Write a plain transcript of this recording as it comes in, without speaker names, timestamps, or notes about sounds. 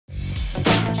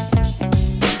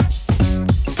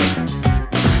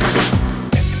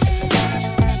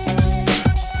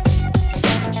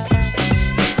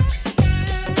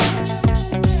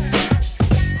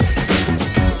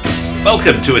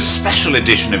Welcome to a special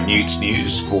edition of Newts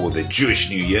News for the Jewish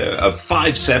New Year of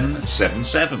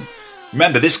 5777.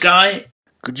 Remember this guy?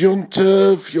 Good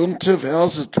Yomtov,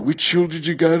 how's it? Which shul did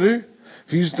you go to?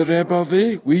 Who's the rabbi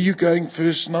there? Where are you going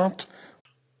first night?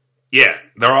 Yeah,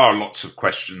 there are lots of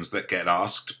questions that get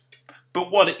asked. But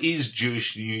what is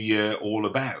Jewish New Year all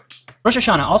about? Rosh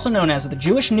Hashana, also known as the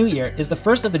Jewish New Year, is the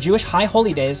first of the Jewish high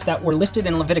holy days that were listed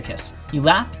in Leviticus. You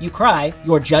laugh, you cry,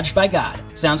 you're judged by God.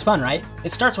 Sounds fun, right?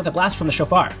 It starts with a blast from the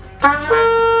shofar.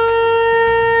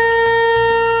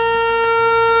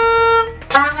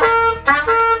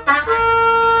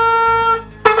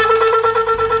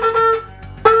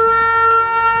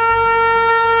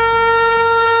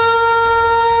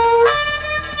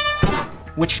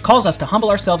 Which calls us to humble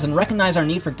ourselves and recognize our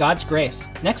need for God's grace.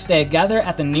 Next day, gather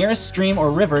at the nearest stream or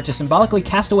river to symbolically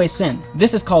cast away sin.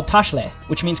 This is called tashle,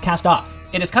 which means cast off.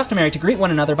 It is customary to greet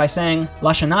one another by saying,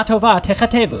 Lashana tova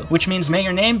techatevu, which means may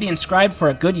your name be inscribed for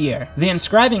a good year. The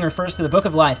inscribing refers to the Book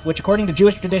of Life, which according to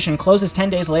Jewish tradition closes 10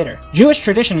 days later. Jewish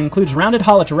tradition includes rounded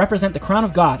challah to represent the crown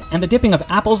of God, and the dipping of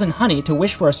apples in honey to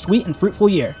wish for a sweet and fruitful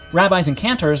year. Rabbis and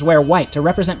cantors wear white to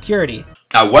represent purity.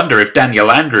 I wonder if Daniel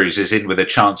Andrews is in with a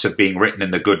chance of being written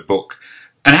in the good book.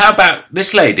 And how about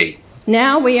this lady?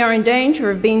 Now we are in danger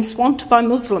of being swamped by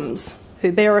Muslims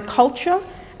who bear a culture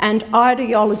and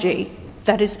ideology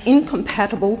that is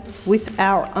incompatible with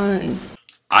our own.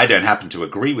 I don't happen to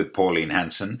agree with Pauline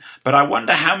Hanson, but I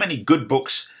wonder how many good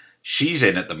books she's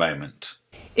in at the moment.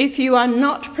 If you are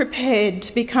not prepared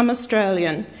to become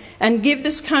Australian and give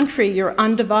this country your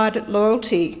undivided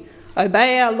loyalty,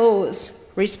 obey our laws,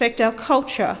 respect our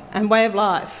culture and way of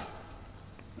life,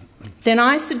 then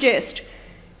I suggest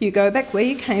you go back where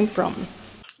you came from.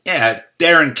 Yeah,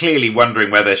 Darren clearly wondering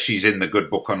whether she's in the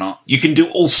good book or not. You can do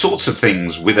all sorts of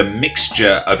things with a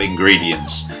mixture of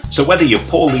ingredients. So whether you're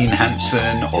Pauline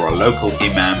Hanson or a local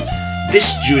imam,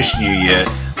 this Jewish New Year,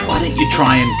 why don't you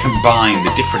try and combine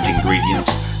the different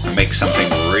ingredients and make something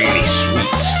really sweet?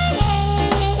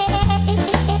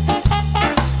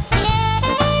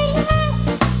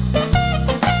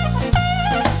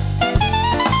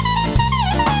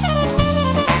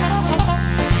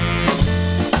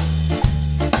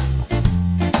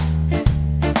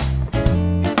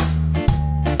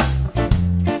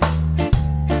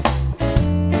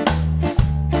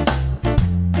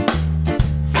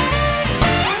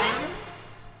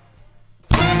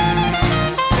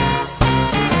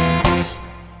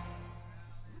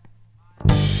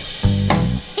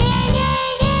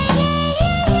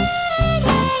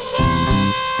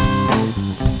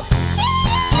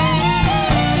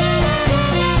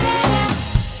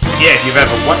 Yeah, if you've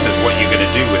ever wondered what you're going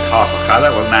to do with half a challah,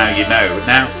 well now you know.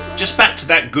 Now, just back to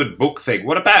that good book thing.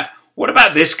 What about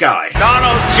this guy?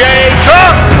 Donald J.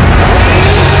 Trump!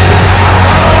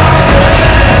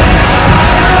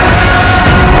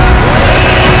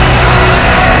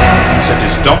 So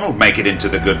does Donald make it into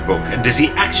the good book? And does he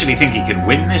actually think he can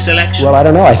win this election? Well, I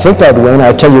don't know. I think I'd win.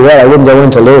 I tell you what, I wouldn't go in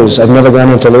to lose. I've never gone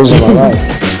in to lose in my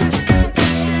life.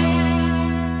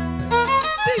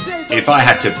 If I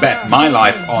had to bet my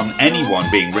life on anyone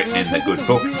being written in the good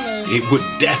book, it would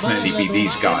definitely be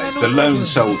these guys, the lone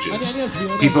soldiers,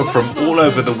 people from all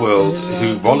over the world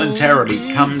who voluntarily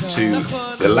come to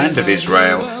the land of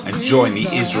Israel and join the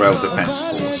Israel Defense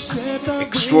Force.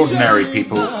 Extraordinary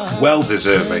people, well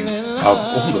deserving of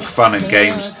all the fun and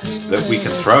games that we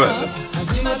can throw at them.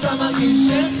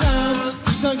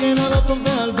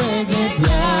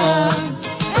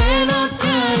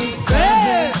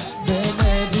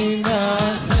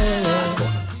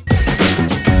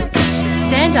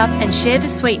 Stand up and share the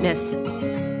sweetness.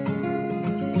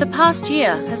 The past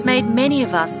year has made many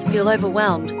of us feel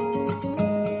overwhelmed.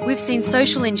 We've seen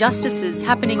social injustices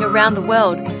happening around the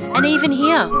world and even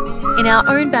here, in our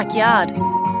own backyard.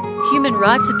 Human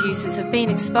rights abuses have been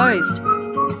exposed.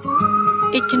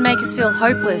 It can make us feel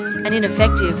hopeless and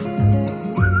ineffective.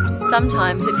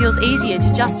 Sometimes it feels easier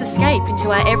to just escape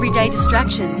into our everyday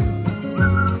distractions.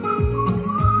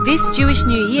 This Jewish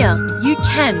New Year, you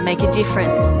can make a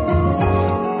difference.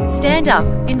 Stand Up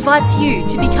invites you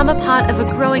to become a part of a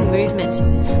growing movement,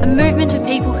 a movement of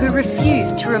people who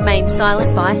refuse to remain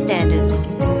silent bystanders.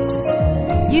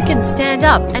 You can stand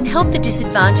up and help the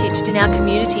disadvantaged in our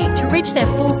community to reach their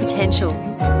full potential.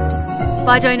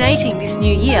 By donating this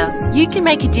new year, you can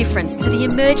make a difference to the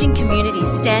emerging communities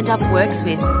Stand Up works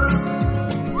with.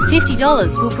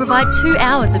 $50 will provide 2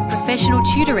 hours of professional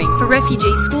tutoring for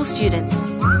refugee school students.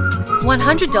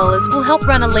 $100 will help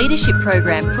run a leadership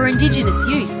program for Indigenous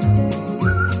youth.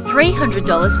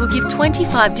 $300 will give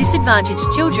 25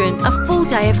 disadvantaged children a full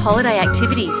day of holiday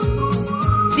activities.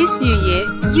 This new year,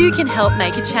 you can help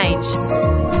make a change.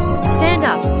 Stand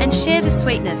up and share the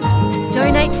sweetness.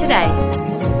 Donate today.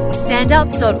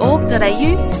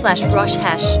 standup.org.au/Rosh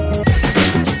Hash.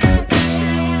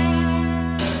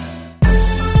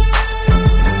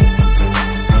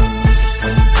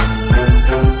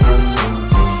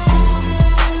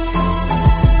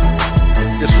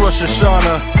 It's Rosh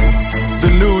Hashana,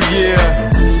 the new year.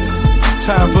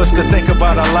 Time for us to think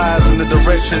about our lives and the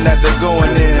direction that they're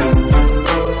going in.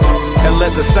 And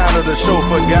let the sound of the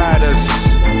shofar guide us.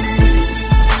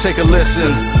 Take a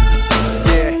listen.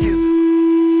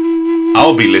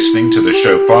 I'll be listening to the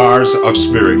shofars of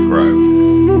Spirit Grow.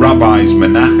 Rabbis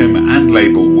Menachem and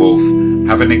Label Wolf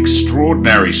have an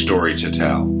extraordinary story to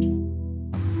tell.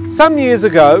 Some years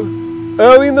ago,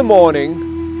 early in the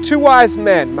morning, two wise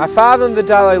men, my father and the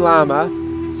Dalai Lama,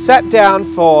 sat down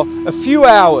for a few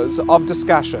hours of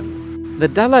discussion. The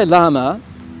Dalai Lama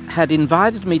had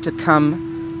invited me to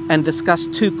come and discuss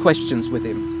two questions with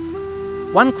him.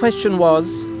 One question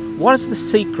was, what is the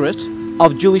secret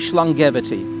of Jewish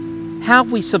longevity? How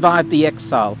have we survived the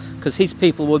exile? Because his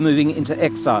people were moving into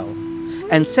exile.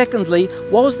 And secondly,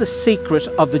 what was the secret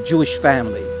of the Jewish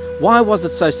family? Why was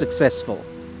it so successful?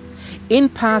 In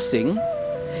passing,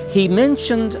 he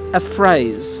mentioned a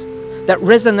phrase that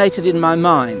resonated in my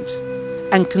mind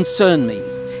and concerned me.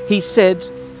 He said,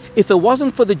 if it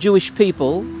wasn't for the Jewish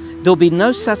people, there'll be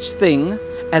no such thing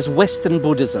as Western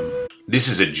Buddhism. This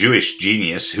is a Jewish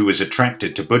genius who was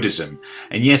attracted to Buddhism,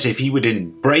 and yet if he would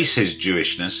embrace his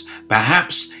Jewishness,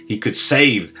 perhaps he could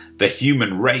save the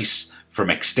human race from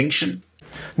extinction.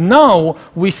 Now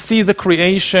we see the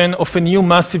creation of a new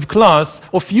massive class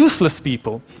of useless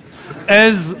people.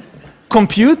 As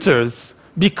computers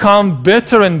become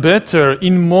better and better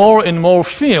in more and more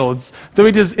fields, there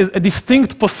is a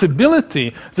distinct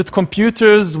possibility that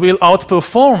computers will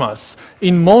outperform us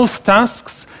in most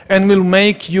tasks and will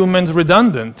make humans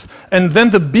redundant. And then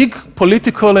the big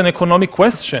political and economic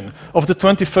question of the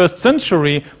 21st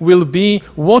century will be,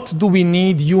 what do we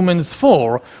need humans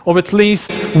for? Or at least,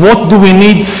 what do we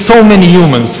need so many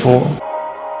humans for?